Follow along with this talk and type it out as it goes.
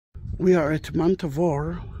We are at Mount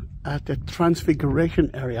Tabor at the Transfiguration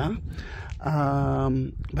area,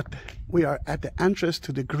 but we are at the entrance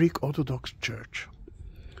to the Greek Orthodox Church.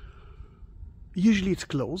 Usually it's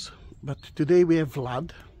closed, but today we have Vlad.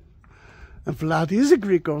 And Vlad is a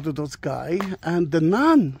Greek Orthodox guy, and the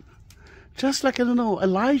nun, just like, I don't know,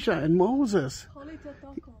 Elijah and Moses,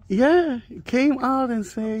 yeah, came out and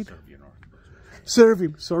said, serve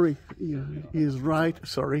him, sorry, he is right,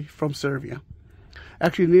 sorry, from Serbia.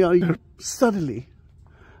 Actually, suddenly,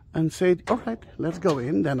 and said, all right, let's go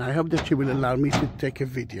in. Then I hope that she will allow me to take a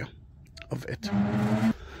video of it.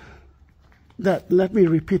 Let me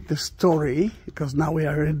repeat the story, because now we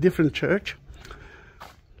are in a different church.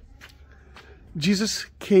 Jesus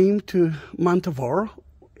came to Mount Tabor.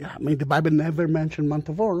 I mean, the Bible never mentioned Mount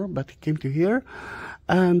Tabor, but he came to here.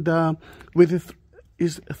 And with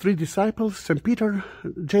his three disciples, St. Peter,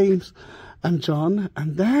 James, and John,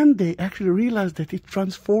 and then they actually realized that he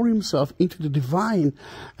transformed himself into the divine,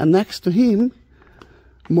 and next to him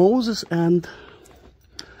Moses and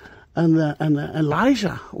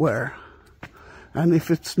Elijah were. And if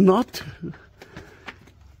it's not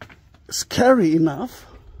scary enough,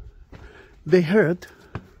 they heard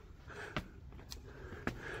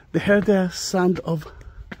the sound of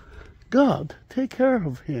God. Take care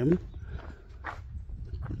of him.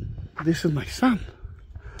 This is my son.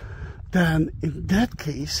 Then in that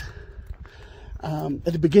case, at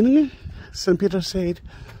the beginning, St. Peter said,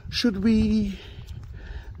 should we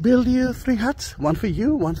build you 3 huts? One for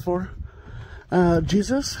you, one for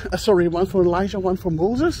Jesus, one for Elijah, one for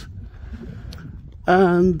Moses.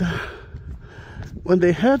 And when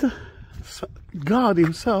they heard God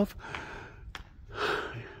himself,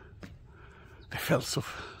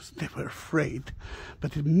 they were afraid.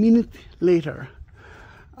 But a minute later,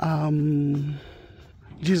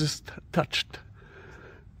 Jesus touched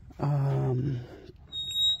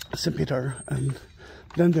St. Peter, and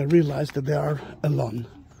then they realized that they are alone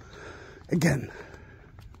again.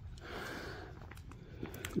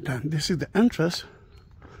 Then this is the entrance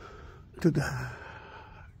to the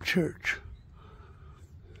church.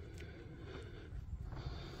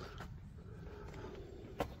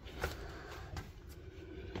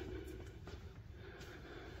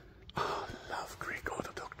 Oh, I love Greek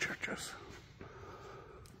Orthodox churches.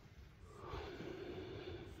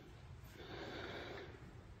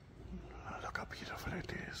 Look how beautiful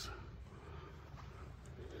it is.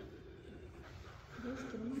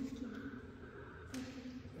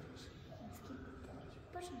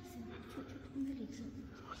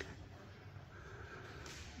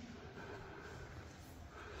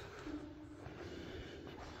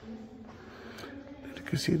 You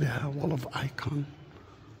can see the wall of icon,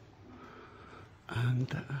 and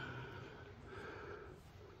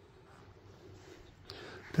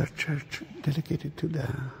the church dedicated to the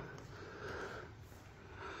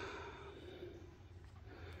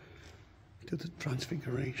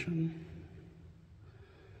Transfiguration.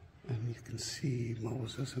 And you can see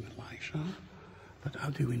Moses and Elisha, but how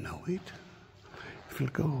do we know it? If you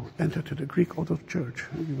enter to the Greek Orthodox Church,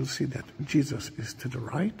 you will see that Jesus is to the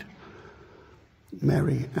right,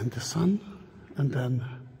 Mary and the Son, and then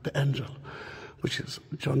the angel, which is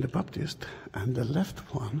John the Baptist, and the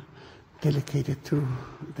left one dedicated to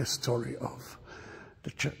the story of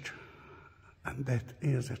the church, and that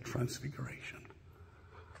is a transfiguration.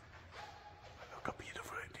 Look how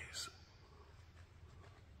beautiful it is.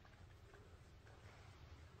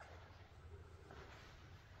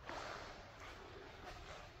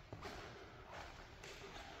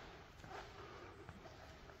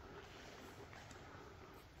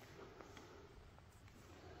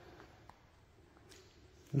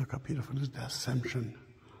 Look how beautiful is the Assumption.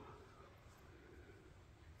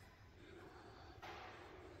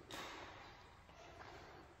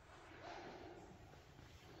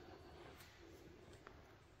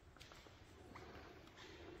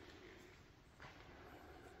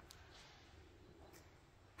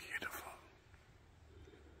 Beautiful.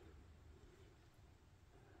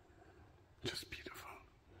 Just beautiful.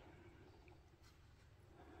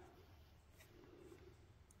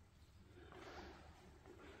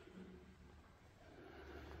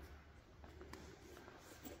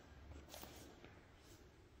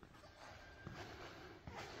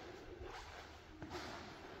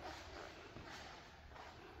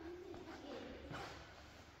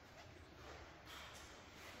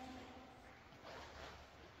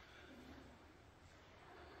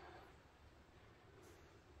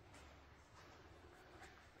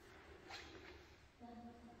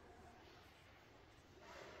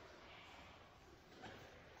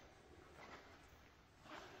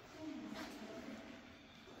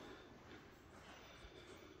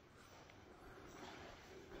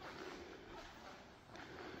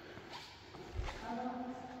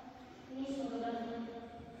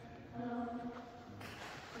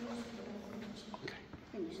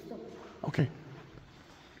 Okay.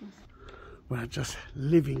 We're just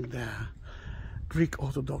leaving the Greek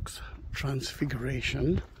Orthodox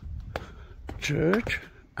Transfiguration Church,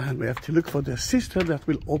 and we have to look for the sister that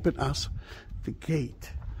will open us the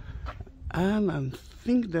gate. And I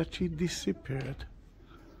think that she disappeared.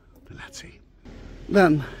 Let's see.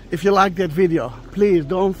 Then, if you like that video, please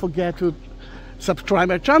don't forget to subscribe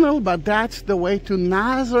my channel. But that's the way to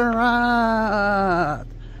Nazareth.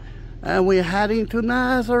 And we're heading to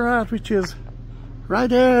Nazareth, which is right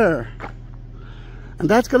there. And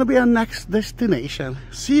that's going to be our next destination.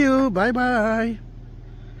 See you. Bye-bye.